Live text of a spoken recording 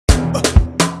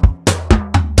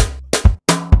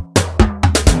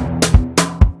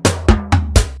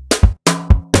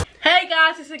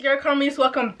guys, it's your girl Carmise.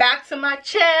 Welcome back to my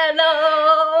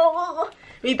channel.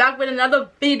 We back with another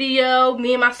video,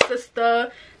 me and my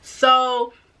sister.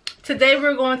 So today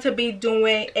we're going to be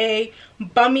doing a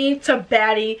bummy to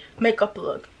baddie makeup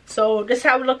look. So this is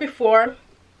how we look before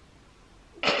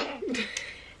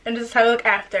and this is how we look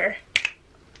after.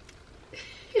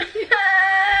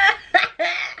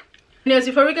 Anyways,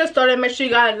 before we get started, make sure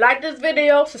you guys like this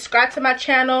video, subscribe to my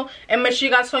channel, and make sure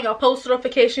you guys turn on your post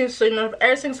notifications so you know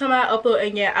every single time I upload.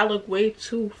 And yeah, I look way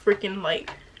too freaking light.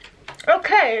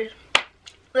 Okay,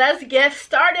 let's get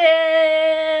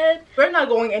started. We're not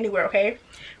going anywhere, okay?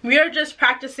 We are just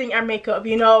practicing our makeup.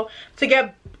 You know, to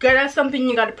get good at something,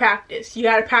 you gotta practice. You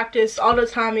gotta practice all the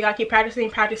time. You gotta keep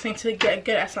practicing to get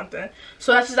good at something.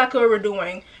 So that's exactly what we're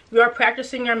doing. We are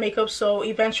practicing our makeup, so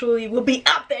eventually we'll be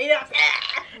up there. Yeah.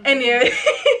 And yeah,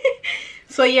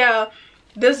 so yeah,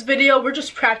 this video we're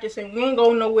just practicing. We ain't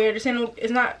going nowhere. This ain't no,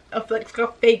 it's not a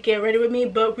fake get ready with me,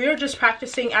 but we're just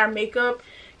practicing our makeup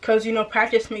because you know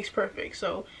practice makes perfect.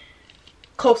 So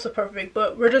close to perfect,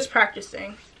 but we're just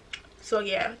practicing. So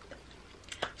yeah.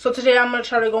 So today I'm gonna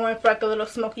try to go in for like a little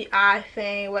smoky eye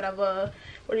thing, whatever.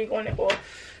 What are you going in for?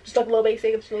 Just like a little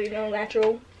basic, it's really, you know,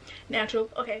 natural.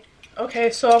 Okay. Okay,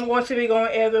 so I'm going to be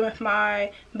going in with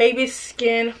my Baby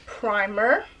Skin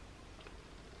Primer.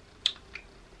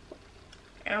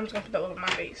 And I'm just going to put that over my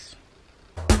face.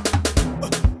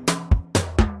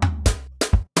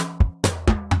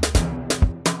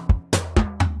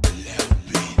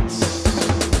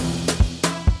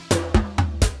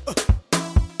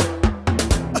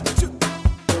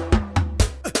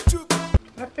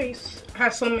 My face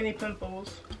has so many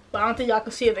pimples, but I don't think y'all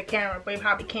can see it in the camera, but you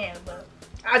probably can, but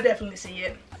I definitely see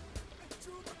it.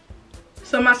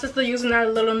 So my sister using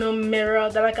that little new mirror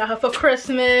that I got her for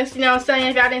Christmas. You know what I'm saying?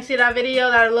 If y'all didn't see that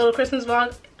video, that little Christmas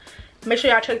vlog, make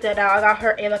sure y'all check that out. I got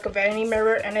her like a vanity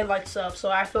mirror and it lights up. So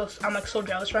I'm like so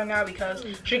jealous right now because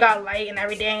she got light and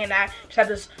everything, and I just have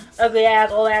this ugly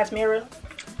ass old ass mirror.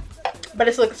 But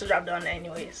it's looking the job done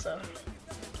anyway. So,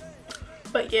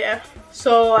 but yeah.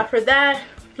 So after that,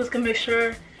 just gonna make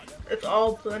sure it's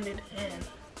all blended in.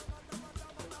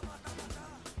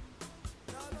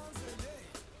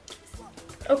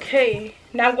 Okay,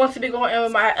 now I'm going to be going in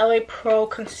with my LA Pro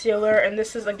concealer, and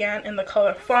this is again in the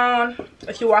color Fawn.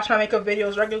 If you watch my makeup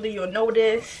videos regularly, you'll know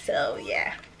this. So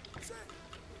yeah,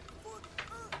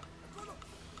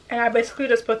 and I basically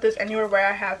just put this anywhere where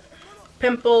I have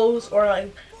pimples or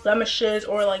like blemishes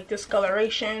or like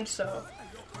discoloration. So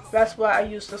that's what I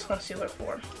use this concealer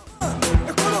for.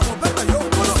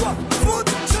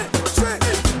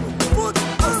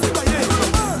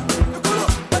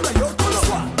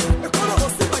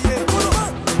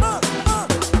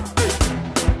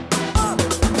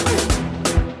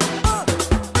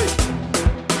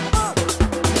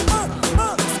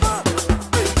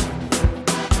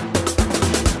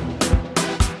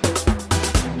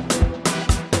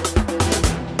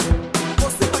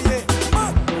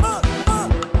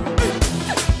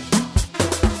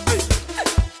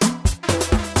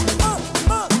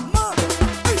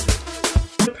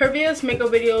 Previous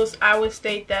makeup videos, I would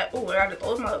state that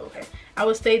I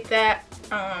would state that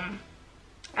I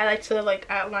like to like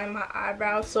outline my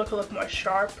eyebrows so it can look more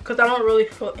sharp, because I don't really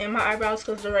fill in my eyebrows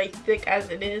because they're very thick as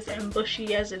it is and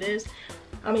bushy as it is.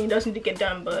 I mean, it doesn't need to get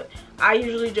done, but I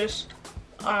usually just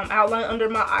outline under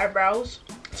my eyebrows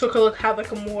so it can have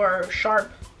like a more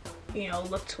sharp, you know,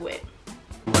 look to it.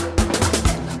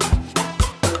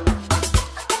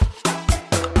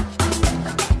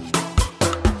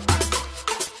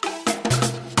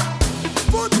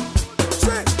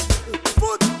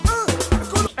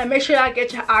 And make sure y'all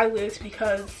get your eyelids,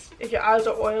 because if your eyes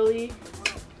are oily,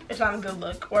 it's not a good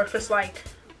look. Or if it's like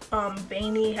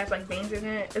veiny, has like veins in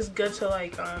it, it's good to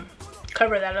like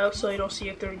cover that up so you don't see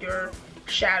it through your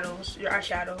shadows, your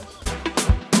eyeshadows.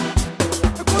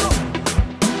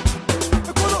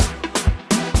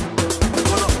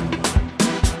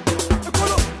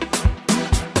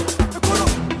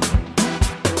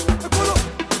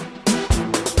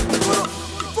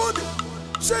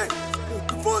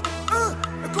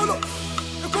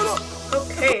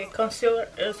 Okay, concealer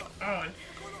is on.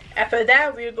 After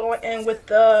that, we're going in with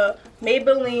the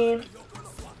Maybelline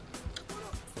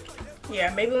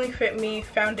Fit Me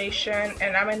foundation,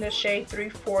 and I'm in the shade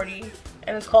 340,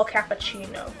 and it's called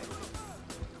Cappuccino.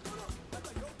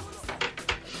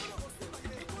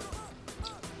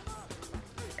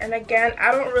 And again,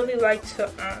 I don't really like to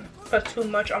put too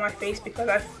much on my face because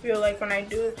I feel like when I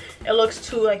do, it looks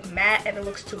too like matte and it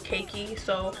looks too cakey.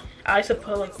 So I like to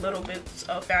put like little bits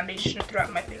of foundation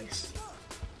throughout my face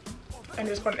and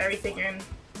just put everything in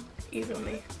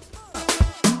evenly.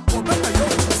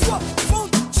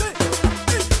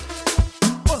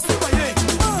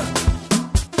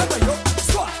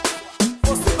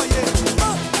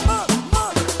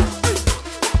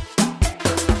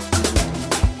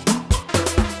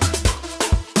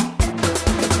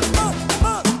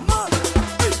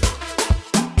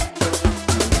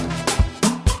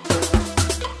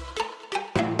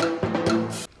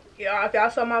 If y'all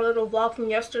saw my little vlog from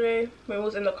yesterday, we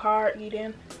was in the car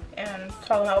eating and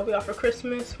talking about what we got for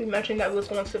Christmas. We mentioned that we was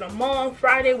going to the mall on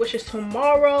Friday, which is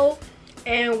tomorrow,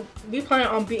 and we plan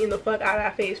on beating the fuck out of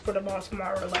that face for the mall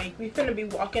tomorrow. Like, we finna be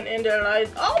walking in there like,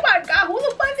 oh my god, who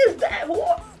the fuck is that? Who?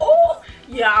 Oh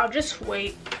yeah, I'll just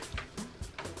wait.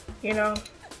 You know,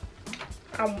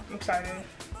 I'm excited.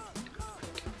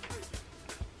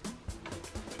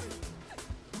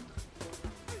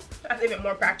 That's even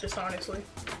more practice, honestly.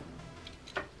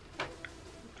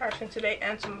 Practicing today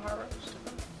and tomorrow.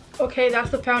 Okay,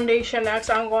 that's the foundation. Next,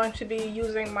 I'm going to be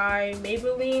using my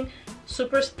Maybelline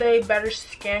Super Stay Better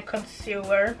Skin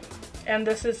Concealer, and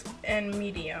this is in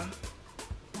medium.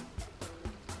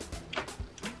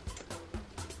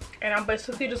 And I'm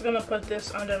basically just gonna put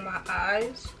this under my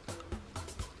eyes.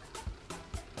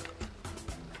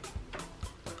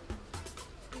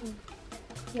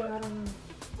 Yeah, I don't know.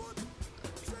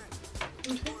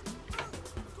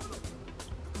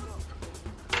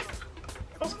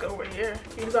 Let's go over here.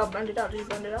 You just gotta blend it out. Did you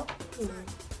blend it out? Mm-hmm.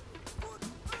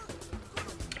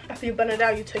 After you blend it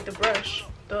out, you take the brush,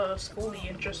 the spoolie,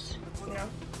 and just, you know.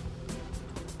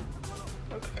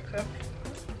 Okay.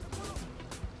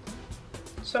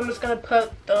 So I'm just gonna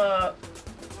put the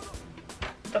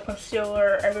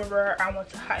concealer everywhere I want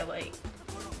to highlight.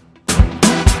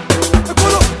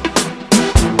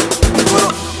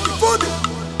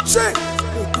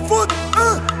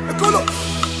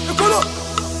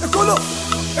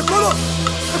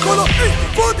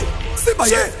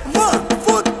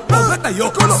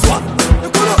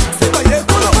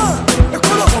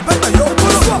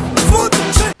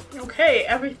 Okay,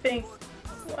 everything.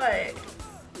 What?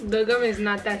 The gum is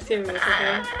not that serious,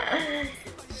 okay?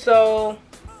 So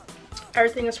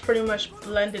everything is pretty much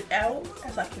blended out,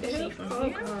 as I can see from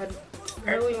here. Oh god,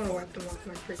 I really want to wipe them off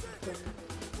my freaking phone.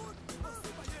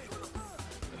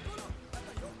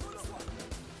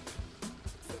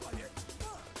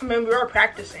 I mean, we are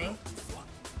practicing.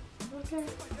 Okay.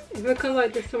 If it comes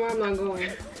like this tomorrow, I'm not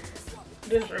going.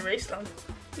 Just erase them.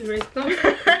 Erase them?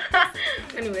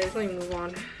 Anyways, let me move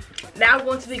on. Now I'm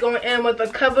going to be going in with the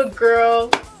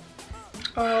CoverGirl.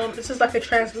 This is like a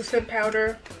translucent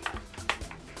powder.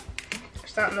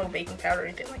 It's not no baking powder or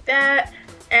anything like that.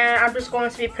 And I'm just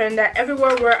going to be putting that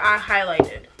everywhere where I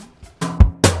highlighted.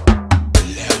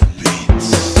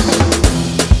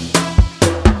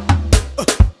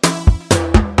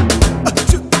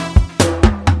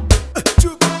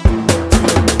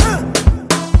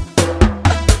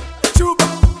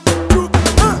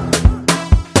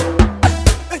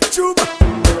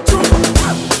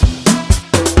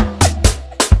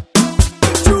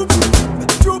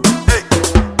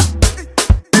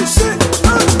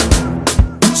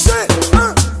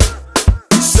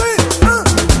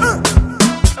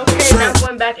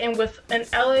 Back in with an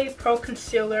LA Pro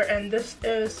concealer, and this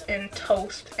is in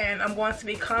Toast, and I'm going to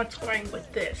be contouring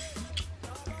with this.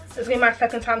 This is gonna be my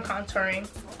second time contouring,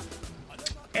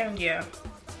 and yeah,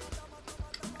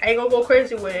 I ain't gonna go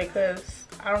crazy with it because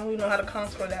I don't really know how to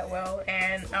contour that well,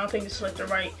 and I don't think this is like the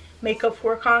right makeup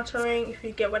for contouring, if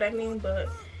you get what I mean, but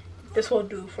this will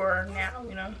do for now,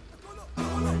 you know.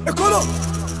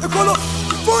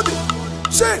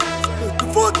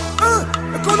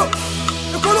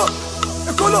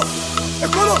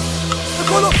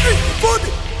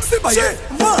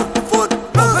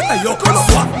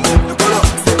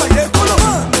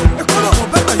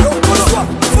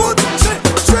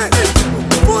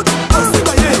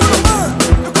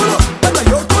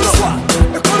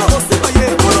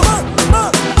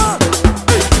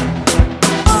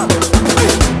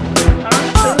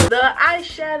 The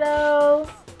eyeshadow.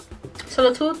 So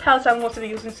the two palettes I'm going to be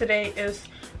using today is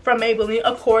from Maybelline,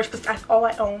 of course, because that's all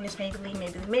I own is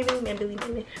Maybelline.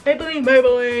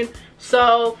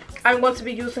 So I'm going to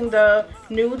be using the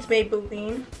Nudes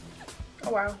Maybelline.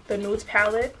 Oh wow, the Nudes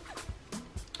palette.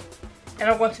 And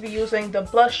I'm going to be using the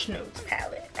Blush Nudes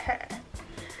palette.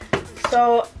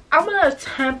 So I'm going to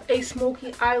attempt a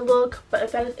smoky eye look, but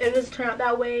if it doesn't turn out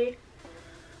that way,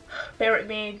 bear with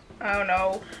me. I don't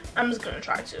know. I'm just going to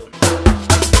try to.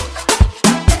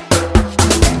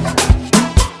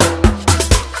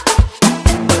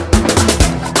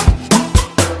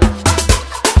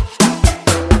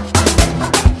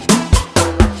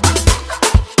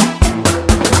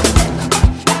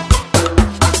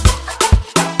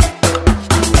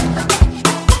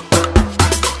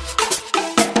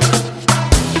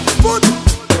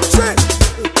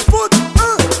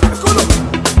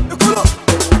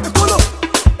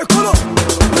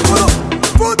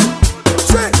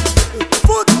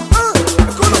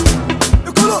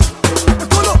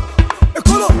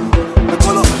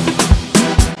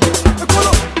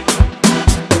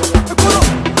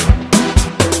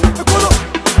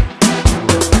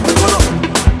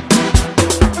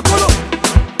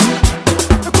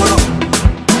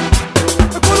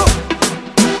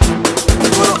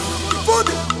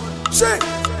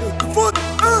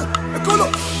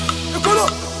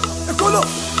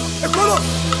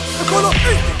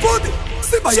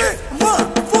 Use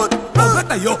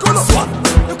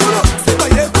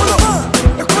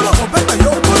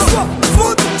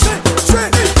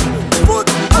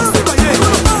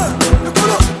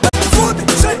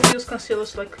concealer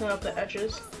to like clean up the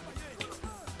edges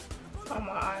on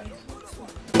my eyes.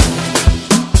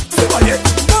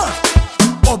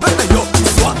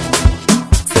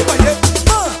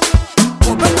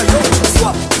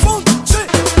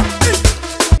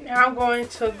 Now I'm going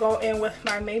to go in with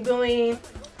my Maybelline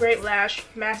Great Lash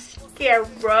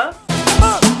Mascara.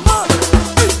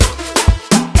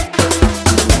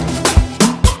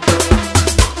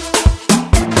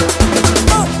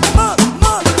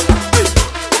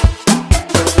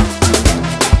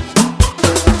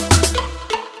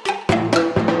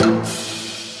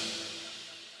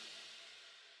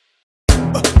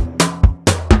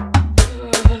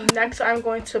 Next, I'm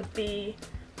going to be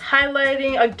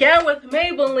highlighting again with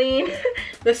Maybelline.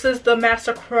 This is the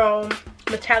Master Chrome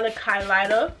Metallic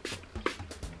Highlighter.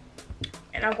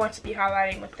 And I'm going to be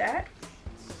highlighting with that.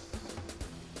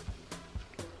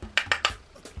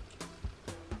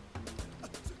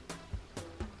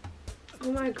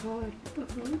 Oh my god.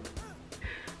 I'm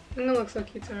gonna look so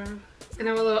cute tomorrow. And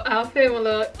I have a little outfit with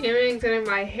little earrings and in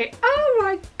my hair. Oh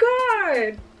my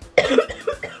god!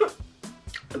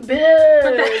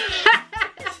 Bitch.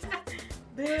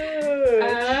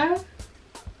 Bitch.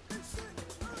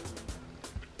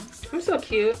 I'm so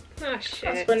cute. Oh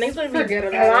shit. But niggas gonna be Forget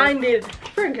about blinded.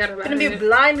 Forget about Gonna be it.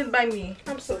 blinded by me.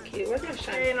 I'm so cute. Where's my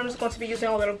shine? And I'm just going to be using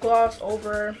a little gloss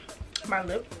over my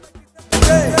lip.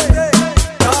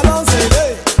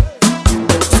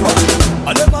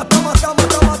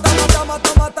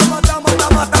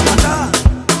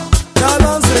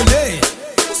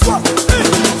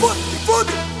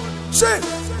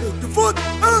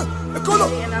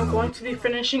 And I'm going to be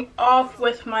finishing off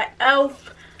with my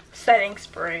e.l.f. setting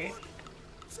spray.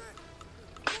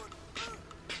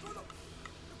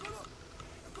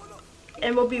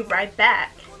 And we'll be right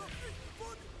back.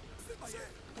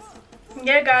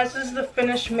 Yeah guys, this is the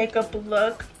finished makeup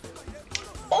look.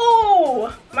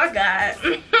 Oh my god.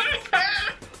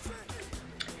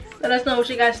 Let us know what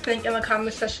you guys think in the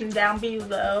comment section down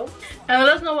below. And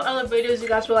let us know what other videos you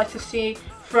guys would like to see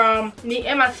from me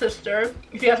and my sister.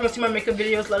 If you guys want to see my makeup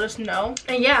videos, let us know.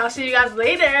 And yeah, I'll see you guys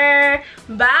later.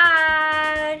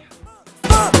 Bye.